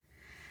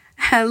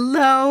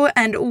Hello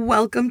and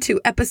welcome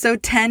to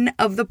episode 10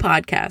 of the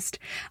podcast.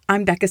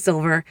 I'm Becca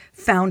Silver,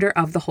 founder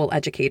of The Whole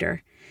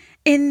Educator.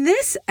 In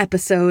this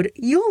episode,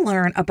 you'll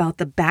learn about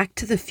the Back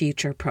to the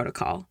Future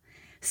protocol.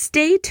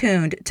 Stay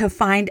tuned to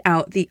find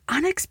out the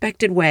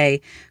unexpected way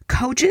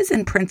coaches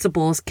and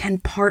principals can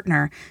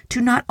partner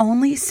to not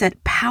only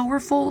set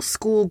powerful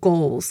school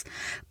goals,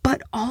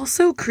 but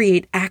also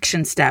create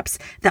action steps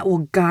that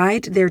will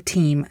guide their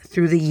team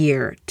through the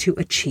year to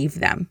achieve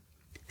them.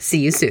 See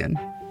you soon.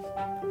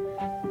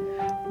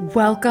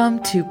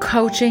 Welcome to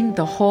Coaching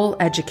the Whole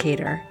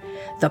Educator,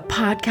 the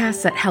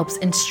podcast that helps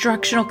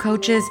instructional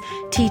coaches,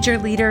 teacher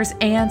leaders,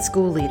 and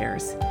school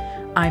leaders.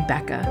 I'm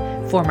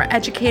Becca, former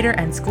educator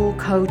and school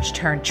coach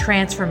turned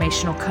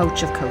transformational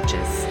coach of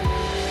coaches.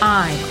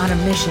 I'm on a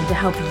mission to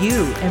help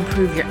you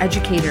improve your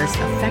educators'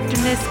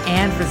 effectiveness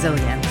and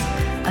resilience,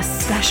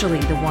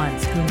 especially the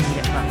ones who need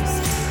it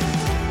most.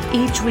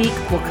 Each week,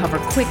 we'll cover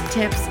quick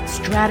tips,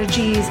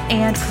 strategies,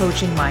 and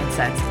coaching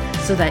mindsets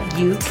so that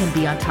you can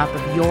be on top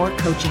of your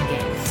coaching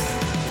game.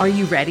 Are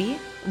you ready?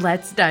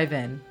 Let's dive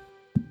in.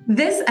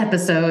 This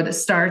episode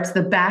starts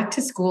the Back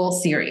to School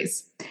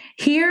series.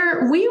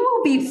 Here, we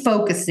will be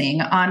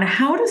focusing on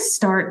how to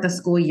start the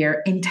school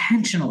year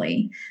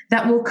intentionally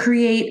that will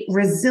create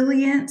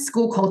resilient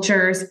school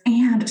cultures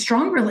and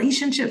strong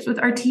relationships with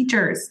our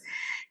teachers.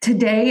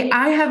 Today,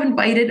 I have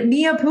invited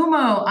Mia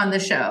Pumo on the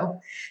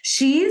show.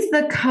 She's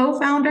the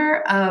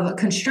co-founder of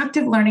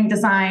Constructive Learning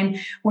Design,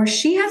 where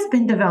she has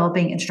been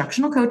developing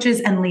instructional coaches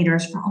and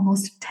leaders for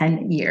almost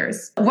 10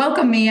 years.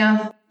 Welcome,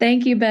 Mia.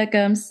 Thank you, Becca.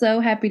 I'm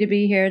so happy to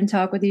be here and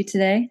talk with you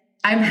today.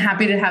 I'm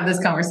happy to have this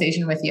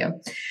conversation with you.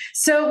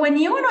 So when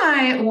you and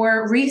I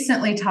were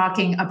recently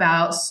talking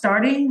about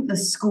starting the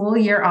school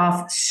year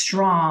off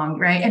strong,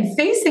 right? And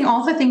facing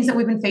all the things that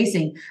we've been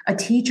facing, a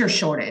teacher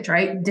shortage,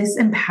 right?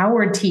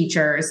 Disempowered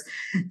teachers,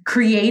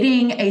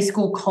 creating a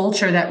school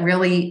culture that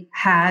really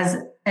has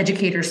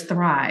educators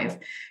thrive.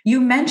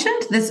 You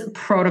mentioned this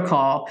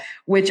protocol,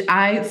 which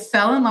I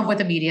fell in love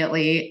with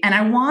immediately. And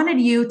I wanted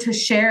you to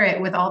share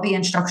it with all the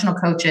instructional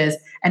coaches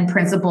and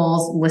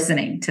principals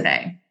listening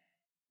today.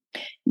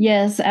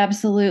 Yes,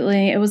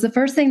 absolutely. It was the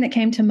first thing that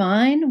came to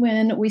mind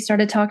when we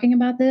started talking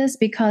about this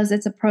because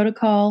it's a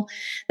protocol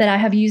that I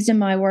have used in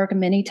my work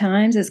many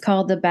times. It's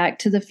called the Back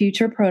to the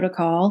Future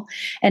protocol,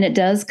 and it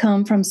does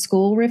come from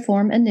School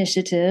Reform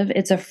Initiative.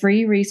 It's a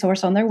free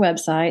resource on their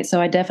website, so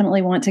I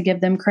definitely want to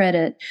give them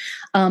credit.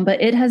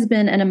 But it has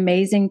been an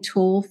amazing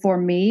tool for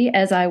me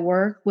as I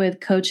work with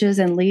coaches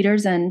and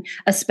leaders, and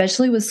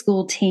especially with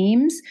school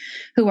teams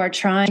who are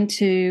trying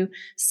to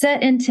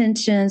set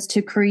intentions,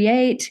 to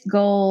create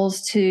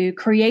goals, to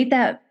create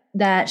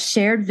that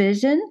shared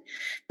vision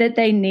that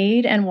they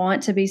need and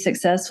want to be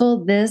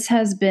successful. This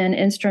has been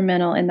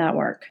instrumental in that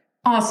work.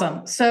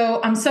 Awesome. So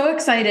I'm so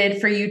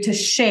excited for you to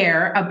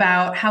share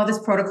about how this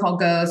protocol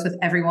goes with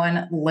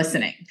everyone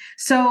listening.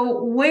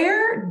 So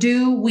where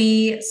do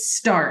we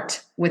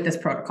start with this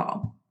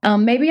protocol?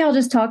 Maybe I'll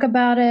just talk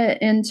about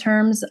it in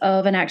terms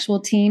of an actual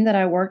team that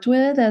I worked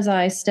with as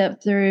I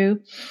stepped through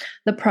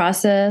the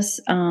process.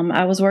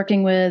 I was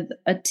working with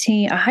a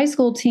high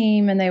school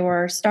team, and they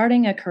were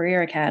starting a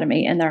career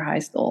academy in their high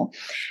school.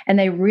 And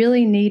they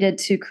really needed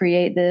to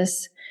create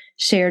this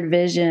shared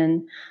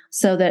vision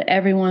so that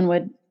everyone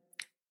would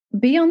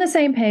be on the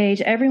same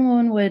page.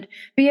 Everyone would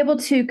be able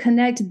to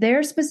connect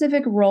their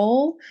specific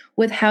role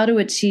with how to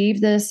achieve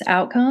this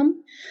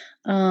outcome.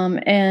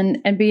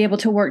 And be able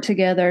to work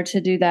together to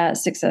do that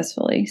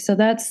successfully. So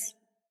that's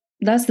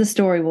the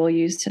story we'll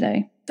use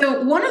today.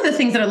 So one of the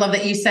things that I love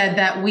that you said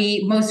that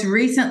we most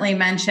recently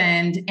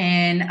mentioned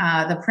in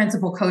the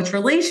principal coach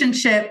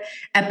relationship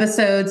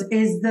episodes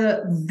is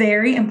the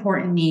very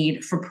important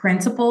need for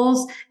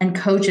principals and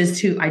coaches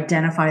to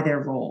identify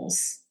their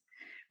roles,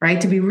 right?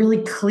 To be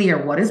really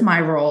clear, what is my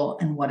role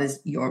and what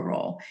is your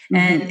role? Mm-hmm.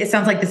 And it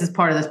sounds like this is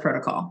part of this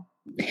protocol.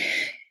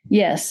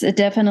 Yes, it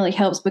definitely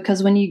helps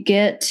because when you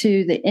get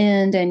to the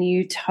end and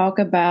you talk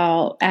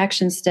about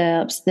action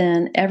steps,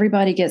 then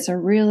everybody gets a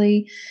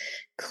really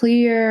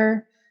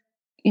clear,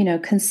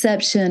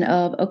 conception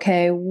of,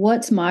 okay,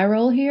 what's my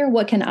role here?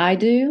 What can I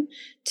do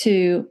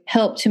to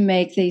help to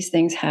make these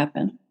things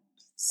happen?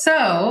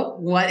 So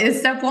what is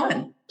step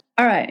one?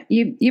 All right.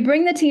 You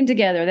bring the team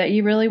together that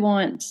you really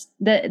want,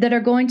 that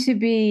are going to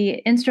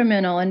be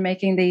instrumental in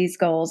making these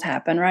goals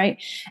happen,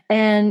 right?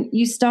 And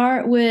you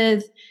start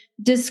with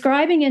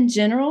describing in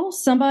general.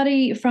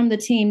 Somebody from the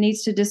team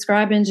needs to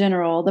describe in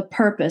general the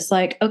purpose.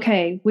 Like,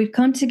 okay, we've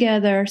come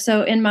together.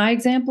 So in my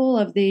example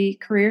of the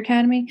Career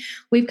Academy,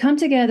 we've come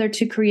together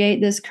to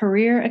create this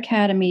Career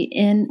Academy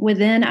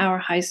within our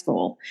high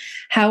school.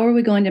 How are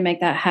we going to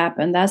make that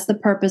happen? That's the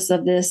purpose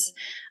of this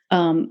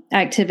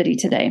activity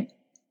today.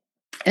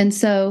 And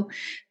so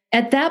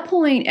at that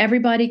point,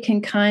 everybody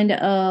can kind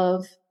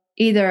of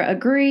either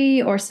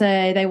agree or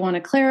say they want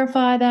to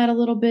clarify that a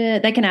little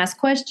bit. They can ask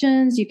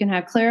questions. You can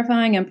have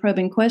clarifying and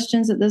probing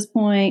questions at this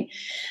point.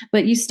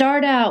 But you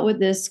start out with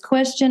this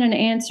question and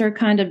answer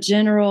kind of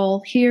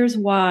general, here's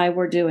why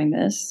we're doing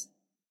this.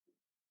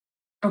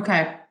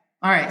 Okay.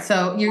 All right.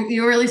 So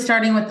you're really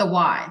starting with the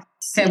why.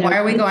 Okay. Why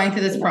are we going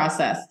through this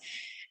process?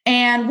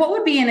 And what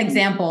would be an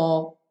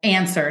example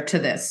answer to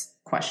this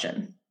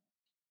question?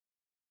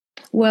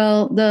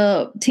 Well,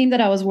 the team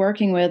that I was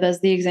working with, as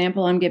the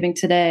example I'm giving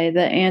today,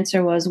 the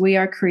answer was we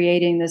are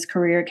creating this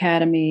career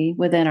academy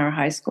within our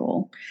high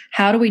school.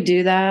 How do we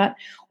do that?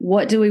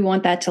 What do we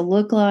want that to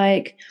look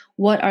like?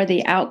 What are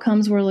the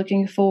outcomes we're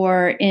looking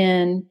for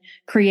in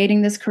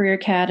creating this career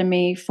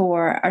academy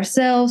for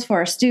ourselves, for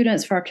our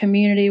students, for our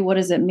community? What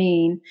does it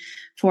mean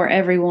for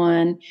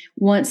everyone?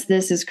 Once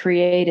this is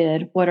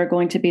created, what are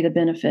going to be the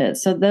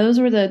benefits? So those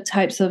were the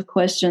types of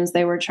questions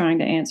they were trying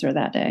to answer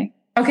that day.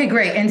 Okay,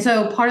 great. And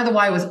so part of the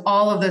why was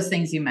all of those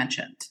things you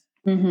mentioned.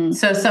 Mm-hmm.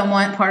 So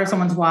part of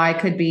someone's why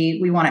could be,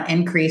 we want to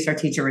increase our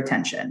teacher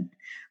retention,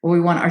 or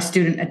we want our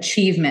student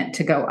achievement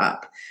to go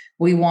up.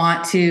 We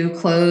want to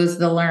close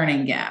the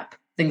learning gap,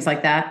 things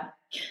like that.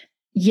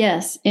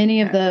 Yes,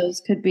 any of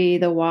those could be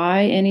the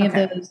why, any of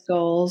those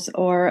goals,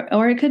 or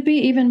it could be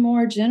even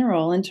more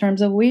general in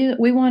terms of we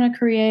want to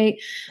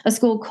create a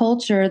school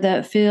culture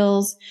that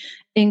feels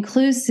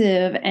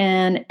inclusive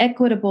and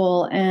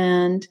equitable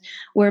and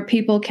where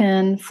people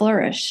can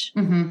flourish.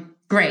 Mm-hmm.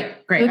 Great.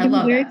 So it can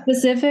be very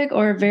specific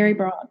or very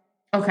broad.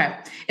 Okay.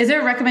 Is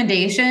there a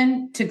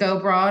recommendation to go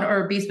broad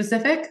or be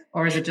specific,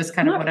 or is it just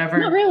kind of whatever?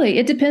 Not really.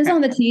 It depends on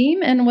the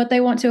team and what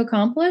they want to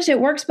accomplish. It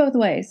works both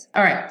ways.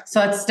 All right. So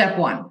that's step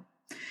one.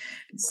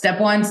 Step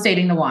one,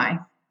 stating the why.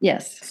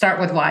 Yes. Start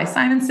with why.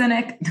 Simon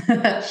Sinek.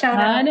 Shout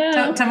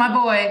out to my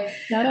boy.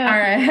 Shout out. All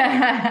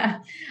right.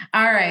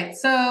 All right.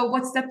 So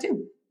what's step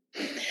two?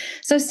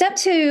 So step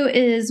two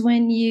is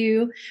when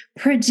you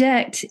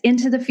project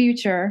into the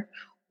future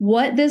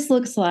what this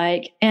looks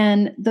like.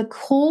 And the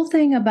cool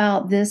thing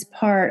about this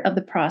part of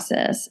the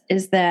process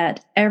is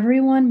that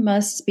everyone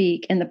must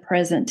speak in the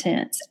present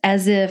tense,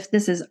 as if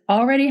this has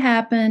already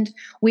happened.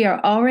 We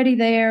are already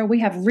there. We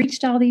have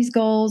reached all these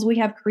goals. We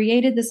have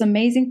created this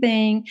amazing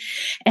thing.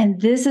 And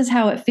this is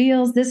how it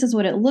feels. This is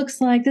what it looks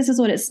like. This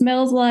is what it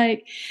smells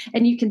like.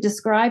 And you can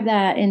describe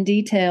that in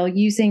detail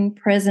using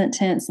present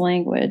tense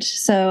language.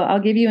 So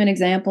I'll give you an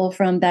example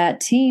from that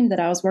team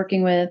that I was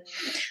working with.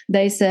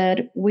 They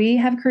said, we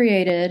have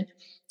created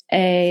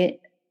a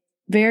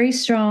very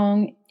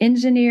strong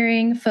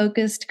engineering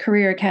focused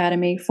career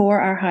academy for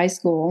our high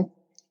school.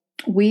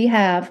 We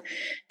have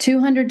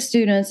 200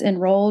 students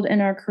enrolled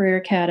in our career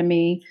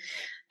academy.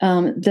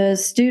 The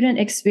student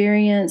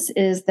experience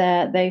is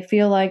that they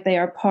feel like they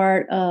are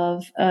part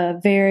of a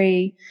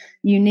very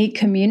unique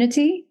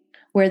community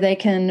where they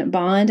can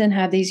bond and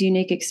have these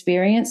unique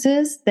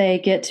experiences. They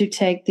get to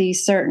take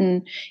these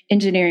certain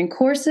engineering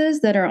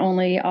courses that are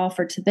only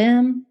offered to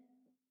them.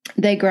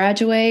 They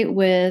graduate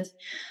with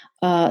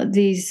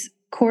these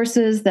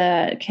courses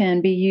that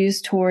can be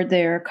used toward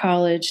their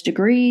college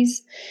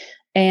degrees.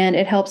 And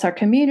it helps our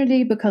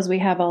community because we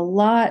have a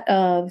lot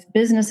of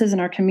businesses in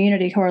our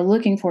community who are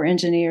looking for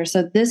engineers.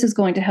 So this is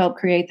going to help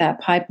create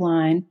that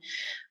pipeline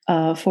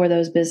for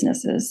those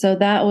businesses. So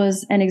that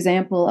was an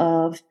example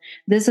of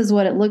this is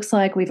what it looks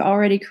like. We've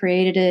already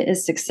created it.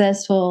 It's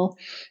successful.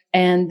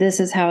 And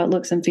this is how it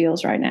looks and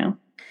feels right now.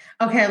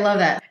 Okay, I love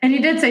that. And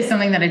you did say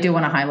something that I do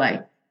want to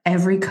highlight.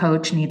 Every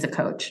coach needs a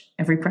coach.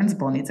 Every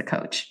principal needs a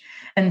coach.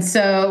 And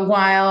so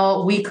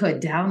while we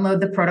could download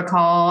the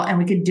protocol and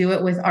we could do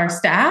it with our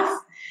staff,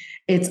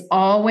 it's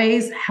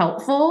always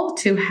helpful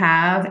to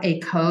have a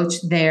coach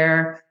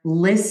there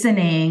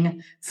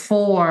listening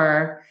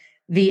for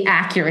the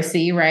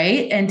accuracy,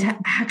 right? And to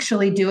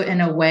actually do it in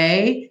a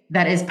way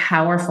that is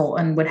powerful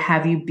and would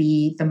have you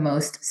be the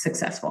most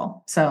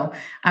successful. So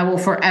I will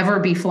forever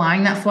be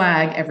flying that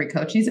flag. Every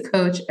coach needs a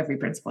coach. Every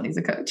principal needs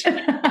a coach.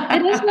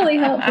 It is really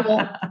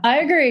helpful. I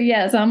agree.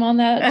 Yes, I'm on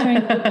that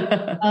train.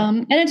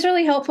 And it's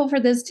really helpful for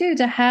this too,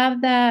 to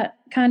have that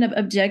kind of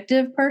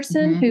objective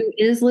person who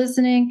is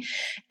listening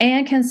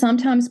and can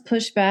sometimes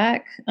push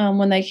back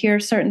when they hear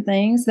certain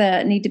things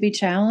that need to be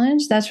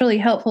challenged. That's really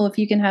helpful if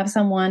you can have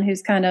someone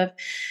who's kind of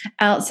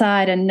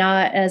outside and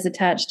not as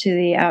attached to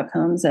the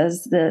outcomes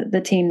as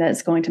the team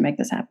that's going to make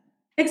this happen.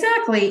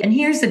 Exactly. And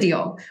here's the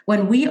deal.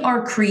 When we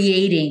are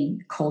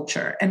creating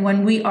culture and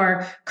when we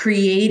are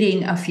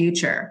creating a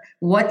future,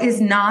 what is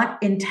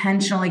not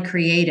intentionally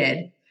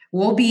created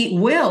will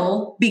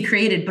be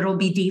created, but it'll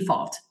be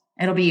default.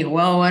 It'll be,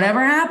 well, whatever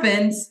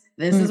happens,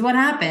 this is what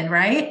happened,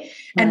 right?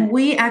 And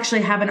we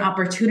actually have an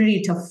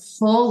opportunity to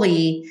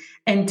fully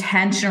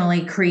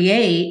intentionally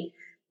create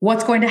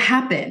what's going to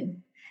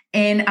happen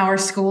in our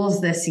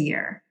schools this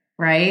year,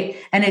 right?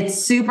 And it's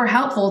super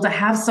helpful to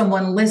have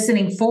someone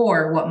listening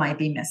for what might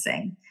be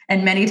missing.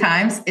 And many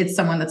times it's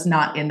someone that's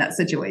not in that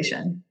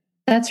situation.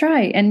 That's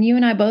right. And you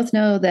and I both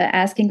know that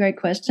asking great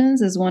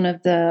questions is one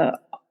of the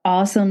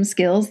awesome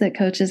skills that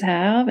coaches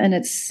have. And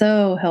it's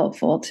so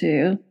helpful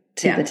to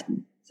the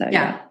team. So,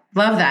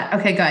 love that.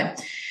 Okay,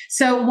 good.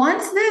 So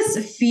once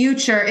this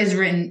future is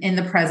written in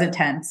the present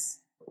tense,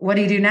 what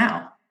do you do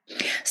now?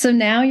 So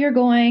now you're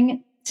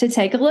going to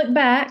take a look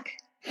back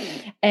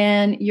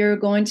and you're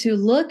going to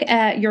look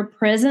at your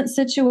present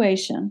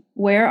situation.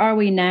 Where are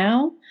we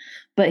now?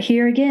 But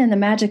here again, the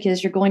magic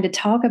is you're going to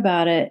talk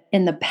about it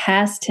in the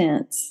past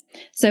tense.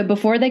 So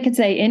before they could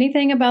say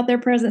anything about their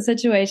present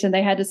situation,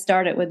 they had to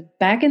start it with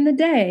back in the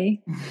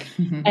day.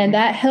 And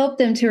that helped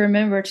them to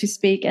remember to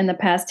speak in the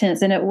past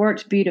tense. And it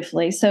worked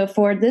beautifully. So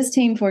for this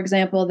team, for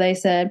example, they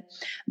said,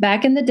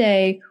 back in the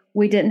day,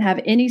 we didn't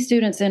have any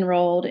students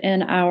enrolled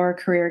in our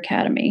career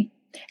academy.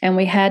 And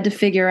we had to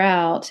figure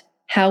out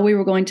how we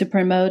were going to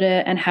promote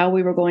it and how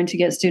we were going to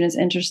get students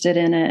interested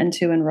in it and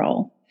to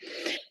enroll.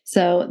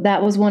 So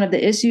that was one of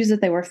the issues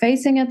that they were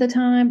facing at the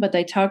time, but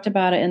they talked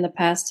about it in the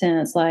past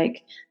tense,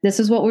 like this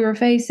is what we were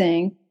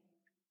facing.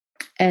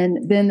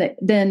 And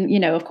then, you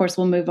know, of course,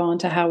 we'll move on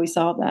to how we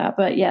solve that.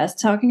 But yes,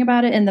 talking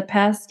about it in the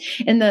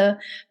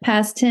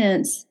past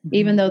tense,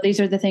 even though these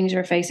are the things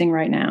you're facing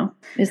right now,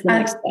 is the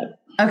next step.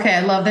 Okay,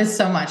 I love this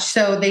so much.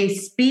 So they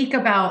speak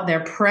about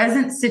their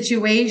present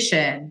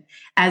situation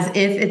as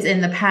if it's in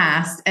the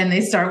past, and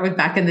they start with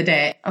back in the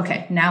day.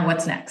 Okay, now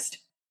what's next?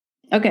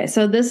 Okay,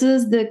 so this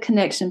is the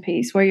connection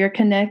piece where you're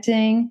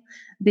connecting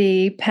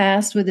the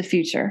past with the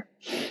future.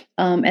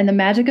 And the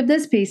magic of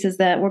this piece is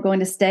that we're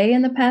going to stay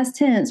in the past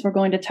tense. We're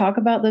going to talk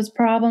about those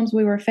problems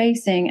we were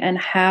facing and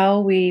how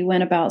we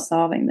went about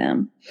solving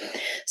them.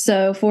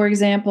 So, for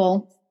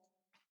example,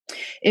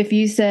 if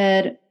you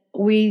said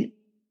we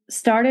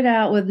started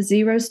out with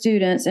 0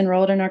 students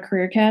enrolled in our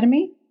career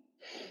academy,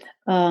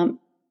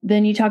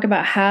 then you talk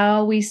about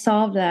how we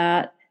solved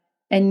that.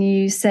 And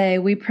you say,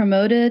 we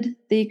promoted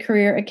the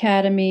Career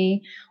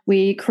Academy.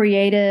 We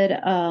created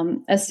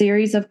a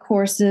series of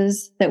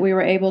courses that we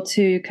were able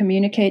to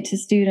communicate to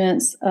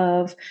students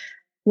of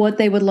what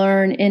they would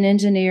learn in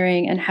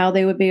engineering and how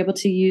they would be able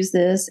to use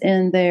this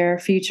in their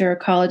future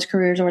college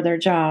careers or their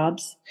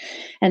jobs.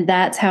 And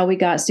that's how we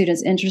got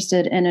students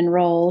interested and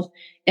enrolled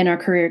in our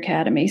Career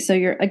Academy. So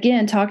you're,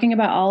 again, talking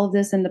about all of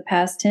this in the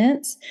past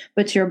tense,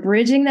 but you're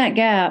bridging that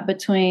gap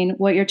between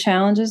what your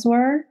challenges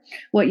were,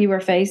 what you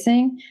were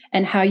facing,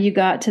 and how you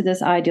got to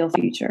this ideal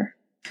future.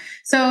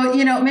 So,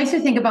 you know, it makes me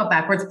think about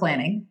backwards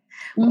planning,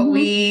 what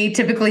we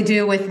typically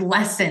do with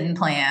lesson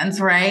plans,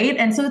 right?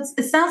 And so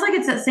it sounds like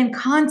it's that same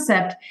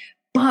concept,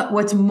 but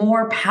what's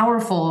more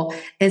powerful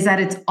is that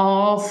it's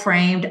all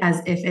framed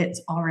as if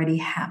it's already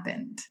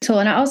happened. So,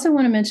 and I also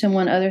want to mention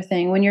one other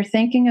thing. When you're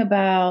thinking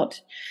about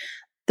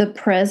the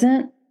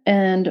present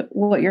and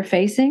what you're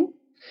facing,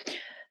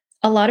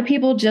 a lot of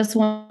people just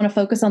want to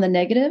focus on the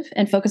negative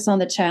and focus on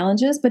the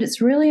challenges, but it's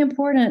really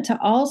important to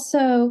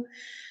also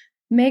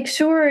make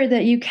sure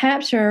that you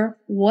capture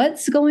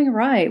what's going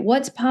right,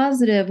 what's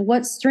positive,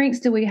 what strengths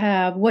do we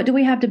have, what do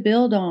we have to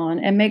build on,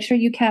 and make sure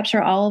you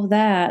capture all of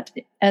that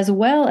as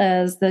well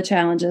as the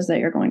challenges that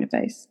you're going to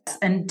face.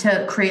 And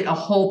to create a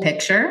whole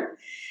picture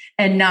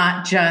and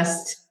not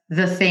just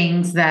the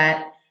things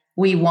that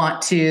we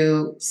want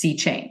to see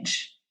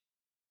change.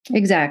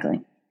 Exactly.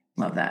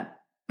 Love that.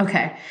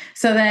 Okay.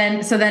 So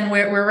then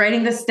we're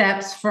writing the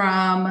steps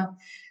from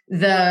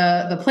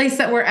the place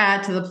that we're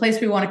at to the place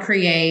we want to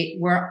create.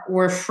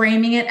 We're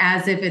framing it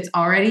as if it's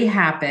already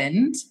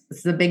happened.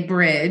 It's the big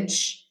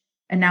bridge.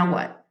 And now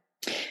what?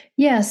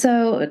 Yeah,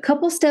 so a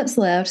couple steps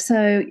left.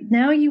 So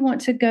now you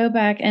want to go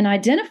back and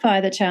identify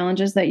the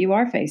challenges that you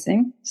are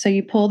facing. So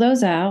you pull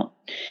those out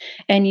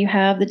and you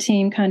have the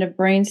team kind of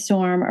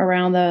brainstorm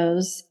around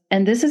those.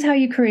 And this is how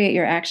you create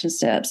your action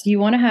steps. You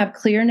want to have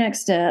clear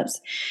next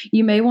steps.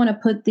 You may want to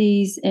put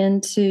these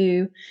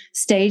into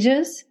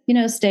stages. You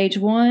know, stage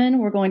 1,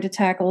 we're going to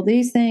tackle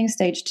these things,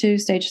 stage 2,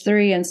 stage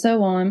 3, and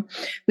so on,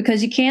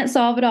 because you can't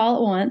solve it all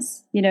at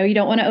once. You know, you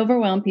don't want to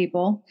overwhelm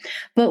people.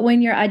 But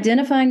when you're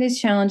identifying these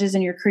challenges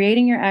and you're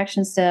creating your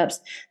action steps,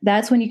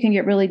 that's when you can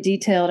get really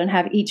detailed and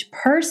have each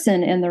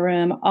person in the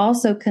room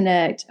also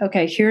connect,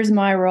 okay, here's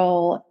my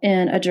role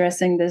in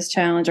addressing this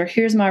challenge, or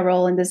here's my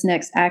role in this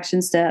next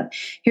action step.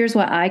 Here's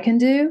what I can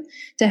do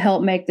to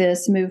help make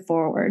this move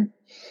forward.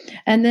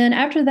 And then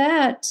after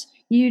that,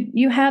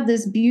 you have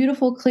this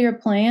beautiful, clear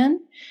plan,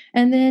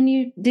 and then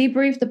you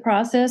debrief the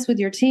process with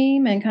your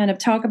team and kind of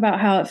talk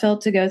about how it felt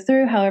to go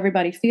through, how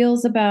everybody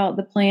feels about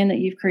the plan that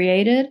you've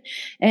created,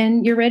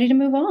 and you're ready to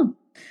move on.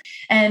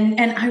 And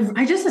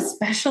I just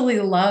especially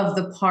love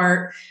the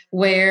part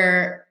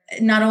where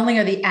not only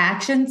are the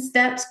action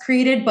steps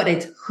created, but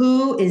it's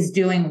who is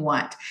doing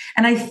what.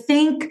 And I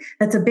think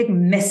that's a big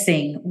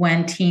missing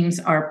when teams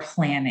are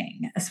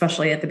planning,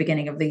 especially at the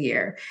beginning of the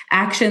year.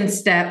 Action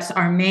steps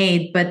are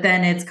made, but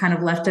then it's kind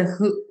of left to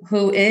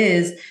who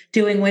is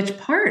doing which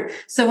part.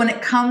 So when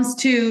it comes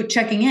to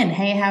checking in,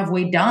 hey, have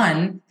we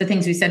done the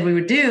things we said we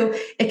would do?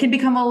 It can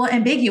become a little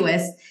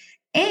ambiguous.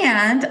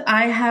 And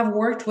I have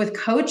worked with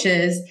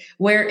coaches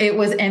where it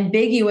was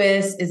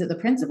ambiguous. Is it the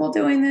principal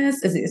doing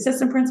this? Is it the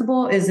assistant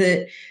principal? Is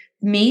it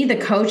me, the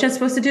coach, that's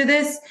supposed to do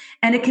this?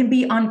 And it can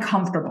be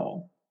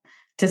uncomfortable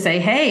to say,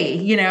 hey,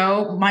 you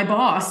know, my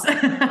boss,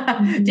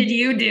 did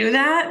you do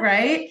that?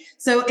 Right?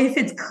 So if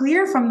it's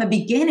clear from the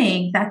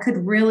beginning, that could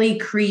really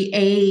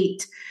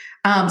create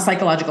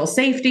psychological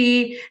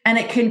safety, and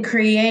it can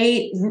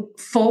create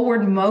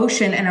forward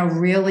motion in a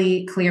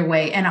really clear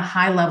way and a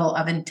high level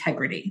of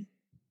integrity.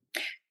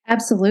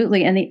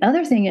 Absolutely. And the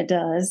other thing it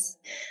does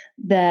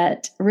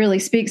that really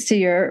speaks to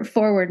your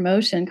forward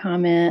motion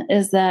comment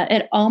is that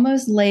it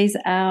almost lays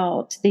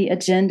out the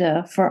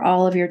agenda for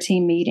all of your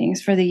team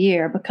meetings for the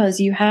year, because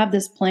you have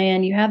this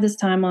plan, you have this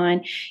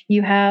timeline,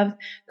 you have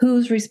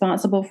who's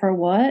responsible for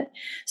what.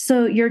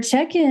 So your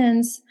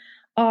check-ins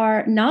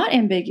are not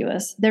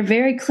ambiguous. They're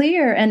very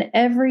clear. And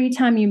every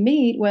time you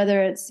meet,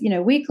 whether it's,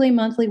 weekly,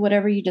 monthly,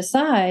 whatever you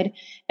decide,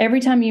 every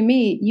time you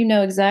meet, you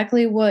know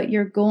exactly what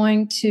you're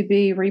going to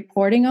be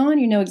reporting on.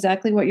 You know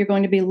exactly what you're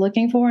going to be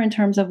looking for in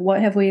terms of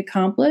what have we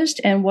accomplished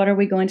and what are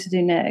we going to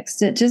do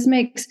next. It just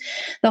makes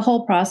the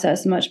whole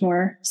process much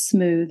more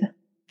smooth.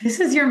 This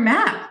is your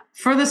map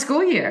for the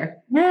school year.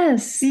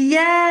 Yes.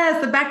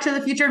 Yes. The Back to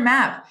the Future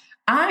map.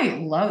 I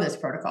love this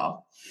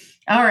protocol.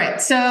 All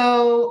right.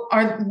 So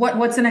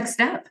what's the next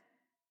step?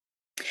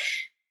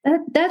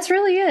 That's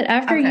really it.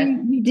 After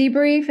you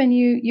debrief and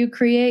you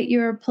create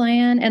your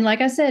plan. And like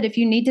I said, if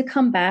you need to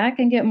come back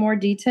and get more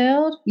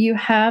detailed, you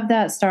have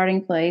that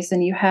starting place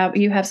and you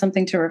have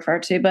something to refer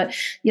to. But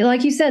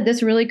like you said,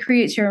 this really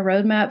creates your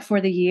roadmap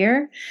for the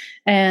year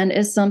and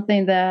is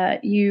something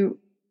that you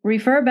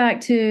refer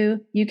back to.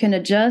 You can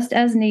adjust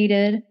as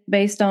needed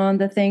based on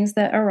the things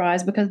that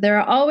arise, because there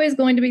are always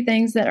going to be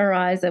things that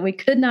arise that we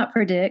could not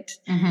predict,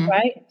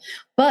 right?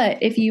 But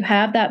if you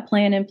have that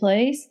plan in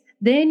place,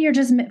 then you're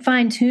just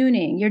fine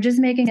tuning. You're just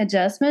making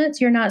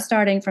adjustments. You're not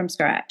starting from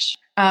scratch.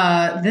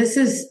 This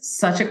is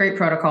such a great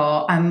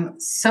protocol. I'm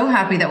so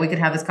happy that we could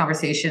have this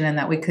conversation and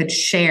that we could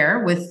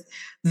share with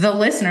the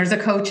listeners, the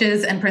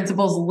coaches and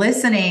principals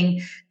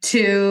listening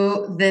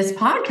to this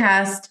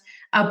podcast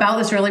about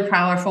this really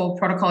powerful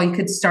protocol you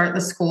could start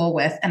the school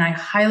with. And I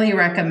highly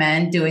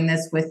recommend doing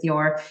this with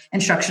your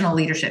instructional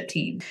leadership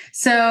team.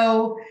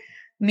 So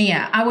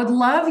Mia, I would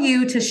love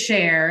you to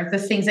share the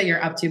things that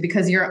you're up to,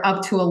 because you're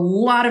up to a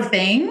lot of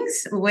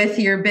things with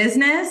your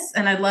business,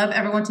 and I'd love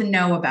everyone to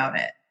know about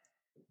it.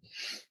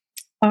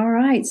 All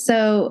right.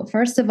 So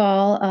first of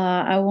all,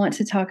 I want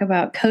to talk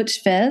about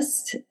Coach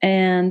Fest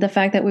and the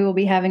fact that we will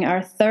be having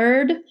our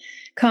third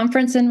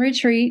conference and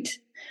retreat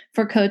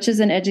for coaches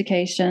in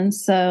education.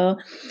 So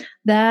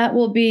that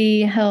will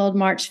be held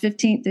March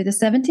 15th through the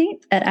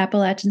 17th at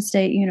Appalachian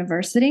State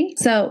University.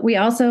 So we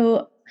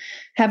also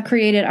have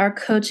created our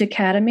Coach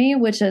Academy,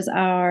 which is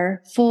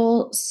our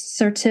full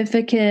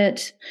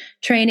certificate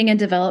training and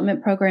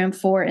development program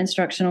for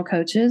instructional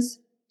coaches.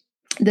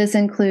 This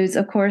includes,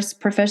 of course,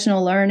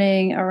 professional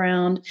learning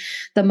around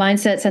the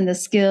mindsets and the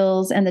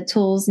skills and the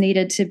tools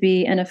needed to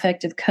be an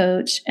effective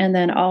coach, and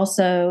then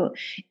also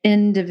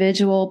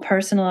individual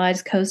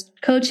personalized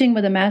coaching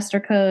with a master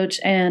coach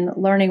and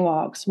learning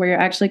walks where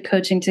you're actually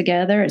coaching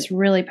together. It's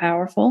really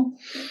powerful.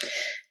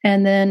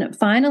 And then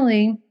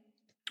finally,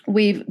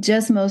 we've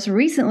just most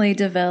recently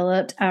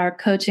developed our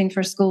Coaching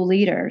for School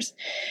Leaders,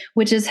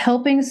 which is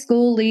helping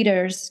school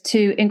leaders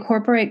to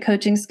incorporate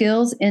coaching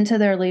skills into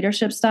their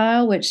leadership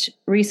style, which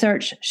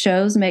research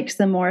shows makes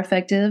them more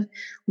effective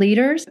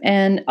leaders,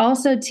 and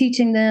also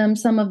teaching them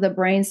some of the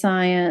brain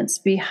science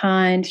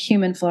behind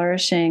human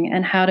flourishing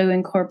and how to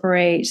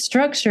incorporate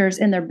structures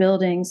in their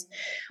buildings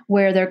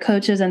where their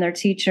coaches and their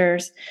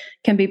teachers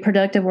can be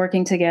productive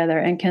working together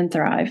and can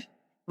thrive.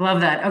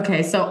 Love that.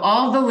 Okay. So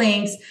all the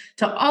links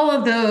to all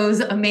of those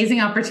amazing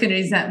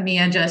opportunities that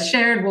Mia just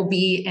shared will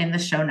be in the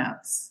show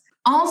notes.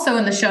 Also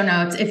in the show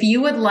notes, if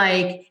you would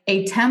like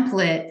a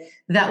template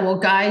that will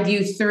guide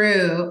you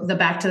through the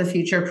Back to the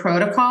Future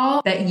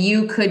protocol that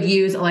you could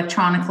use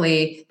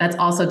electronically, that's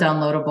also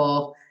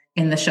downloadable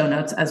in the show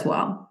notes as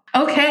well.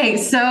 Okay.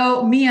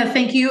 So Mia,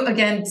 thank you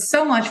again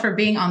so much for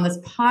being on this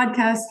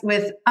podcast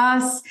with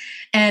us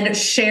and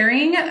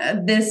sharing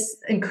this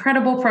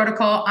incredible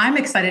protocol. I'm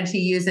excited to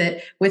use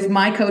it with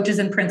my coaches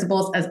and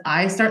principals as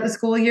I start the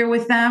school year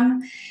with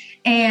them.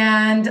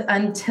 And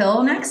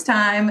until next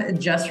time,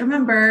 just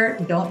remember,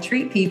 don't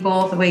treat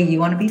people the way you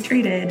want to be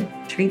treated.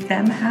 Treat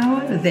them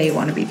how they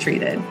want to be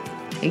treated.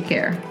 Take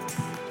care.